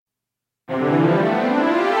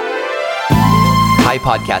Hi,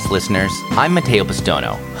 podcast listeners. I'm Mateo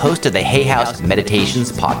Pistono, host of the Hay House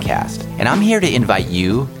Meditations podcast, and I'm here to invite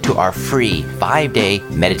you to our free 5-day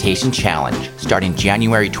meditation challenge starting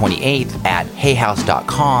January 28th at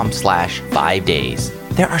hayhouse.com/5days.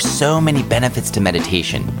 There are so many benefits to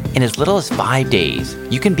meditation. In as little as 5 days,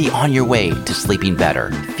 you can be on your way to sleeping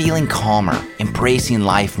better, feeling calmer, embracing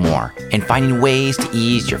life more, and finding ways to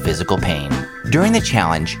ease your physical pain. During the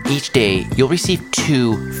challenge, each day you'll receive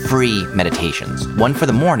 2 free meditations, one for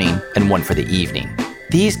the morning and one for the evening.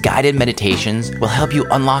 These guided meditations will help you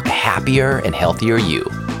unlock a happier and healthier you.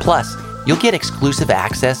 Plus, you'll get exclusive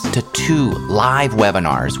access to 2 live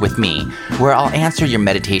webinars with me where I'll answer your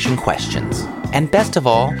meditation questions. And best of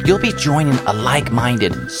all, you'll be joining a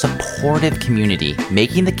like-minded, supportive community,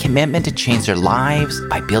 making the commitment to change their lives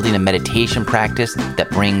by building a meditation practice that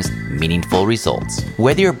brings meaningful results.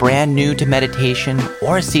 Whether you're brand new to meditation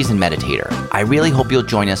or a seasoned meditator, I really hope you'll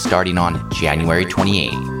join us starting on January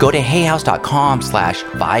 28th. Go to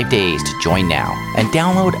hayhouse.com/5days to join now and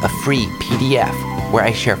download a free PDF where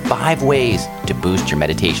I share 5 ways to boost your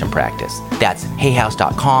meditation practice. That's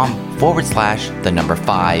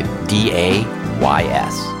hayhouse.com/5DAYS.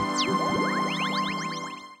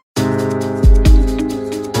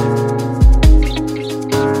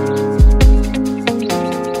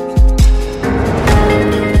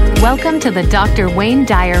 Welcome to the Dr. Wayne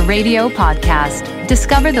Dyer Radio Podcast.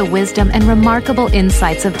 Discover the wisdom and remarkable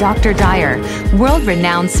insights of Dr. Dyer,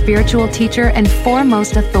 world-renowned spiritual teacher and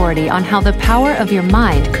foremost authority on how the power of your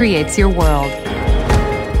mind creates your world.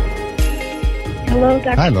 Hello,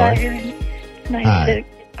 Dr. Hi, Lori. Dyer. Nice to get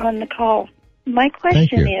on the call. My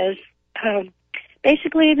question is,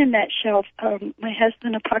 basically in a nutshell, my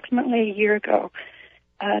husband approximately a year ago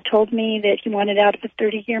told me that he wanted out of a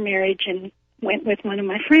 30-year marriage and went with one of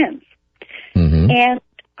my friends. Mm-hmm. And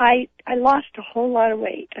I lost a whole lot of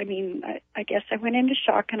weight. I mean, I guess I went into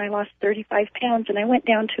shock and I lost 35 pounds and I went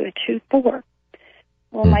down to a 2-4.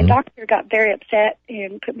 Well, my doctor got very upset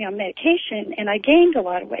and put me on medication and I gained a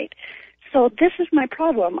lot of weight. So this is my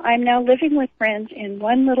problem. I'm now living with friends in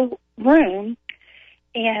one little room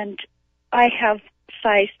and I have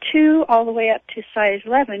size 2 all the way up to size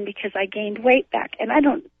 11 because I gained weight back. And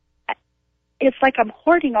it's like I'm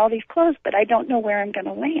hoarding all these clothes, but I don't know where I'm going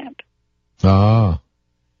to land.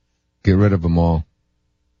 Get rid of them all.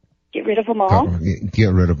 Get rid of them all?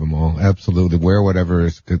 Get rid of them all. Absolutely. Wear whatever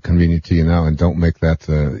is convenient to you now, and don't make that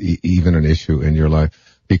even an issue in your life.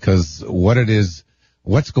 Because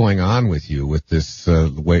what's going on with you with this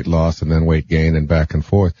weight loss and then weight gain and back and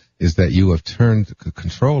forth is that you have turned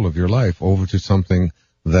control of your life over to something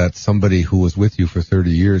that somebody who was with you for 30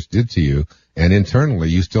 years did to you. And internally,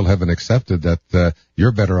 you still haven't accepted that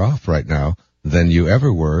you're better off right now than you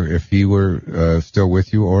ever were if he were still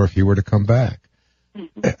with you or if he were to come back.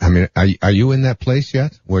 Mm-hmm. I mean, are you in that place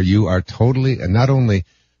yet where you are totally, and not only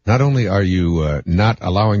are you not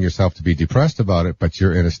allowing yourself to be depressed about it, but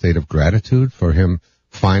you're in a state of gratitude for him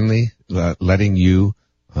finally letting you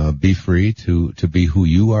be free to be who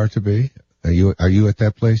you are to be? Are you at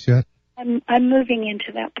that place yet? I'm moving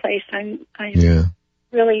into that place. I'm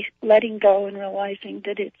really letting go and realizing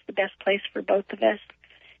that it's the best place for both of us.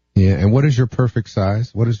 Yeah, and what is your perfect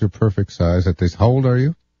size? What is your perfect size at this? How old are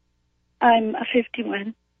you? I'm a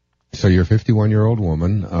 51. So you're a 51-year-old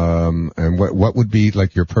woman. And what would be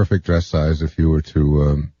like your perfect dress size if you were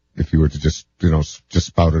to just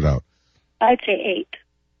spout it out? I'd say 8.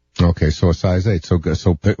 Okay, so a size 8. So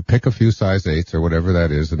pick a few size 8s or whatever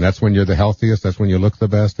that is, and that's when you're the healthiest. That's when you look the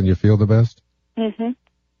best and you feel the best. Mhm.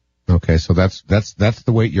 Okay, so that's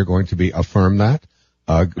the weight you're going to be. Affirm that.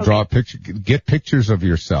 Draw a picture. Get pictures of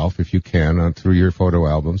yourself if you can through your photo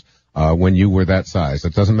albums when you were that size.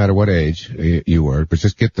 It doesn't matter what age you were, but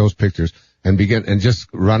just get those pictures and just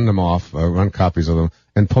run them off, run copies of them,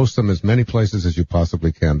 and post them as many places as you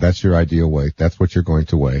possibly can. That's your ideal weight. That's what you're going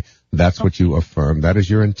to weigh. That's what you affirm. That is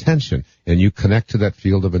your intention, and you connect to that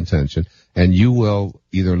field of intention, and you will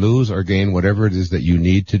either lose or gain whatever it is that you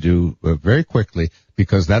need to do very quickly,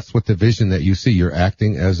 because that's what the vision that you see. You're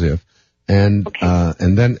acting as if. And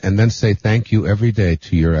then say thank you every day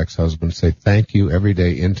to your ex-husband. Say thank you every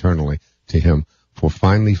day internally to him for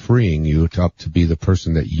finally freeing you up to be the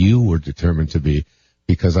person that you were determined to be,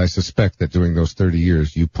 because I suspect that during those 30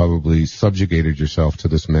 years you probably subjugated yourself to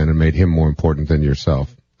this man and made him more important than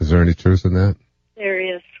yourself. Is there any truth in that? There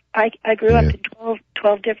is. I grew up in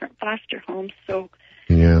 12 different foster homes, so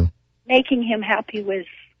making him happy was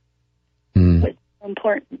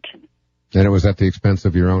important. And it was at the expense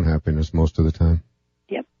of your own happiness most of the time?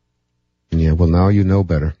 Yep. Yeah, well, now you know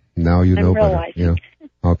better. Now you know better. Yeah.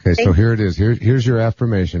 Okay, so here it is. Here's your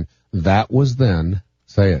affirmation. That was then.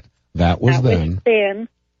 Say it. That was then. Then.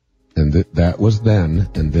 And that was then,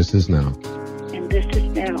 and this is now. And this is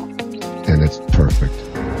now. And it's perfect.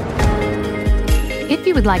 If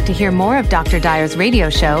you would like to hear more of Dr. Dyer's radio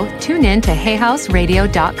show, tune in to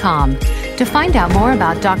hayhouseradio.com. To find out more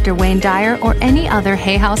about Dr. Wayne Dyer or any other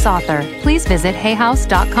Hay House author, please visit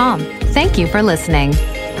hayhouse.com. Thank you for listening.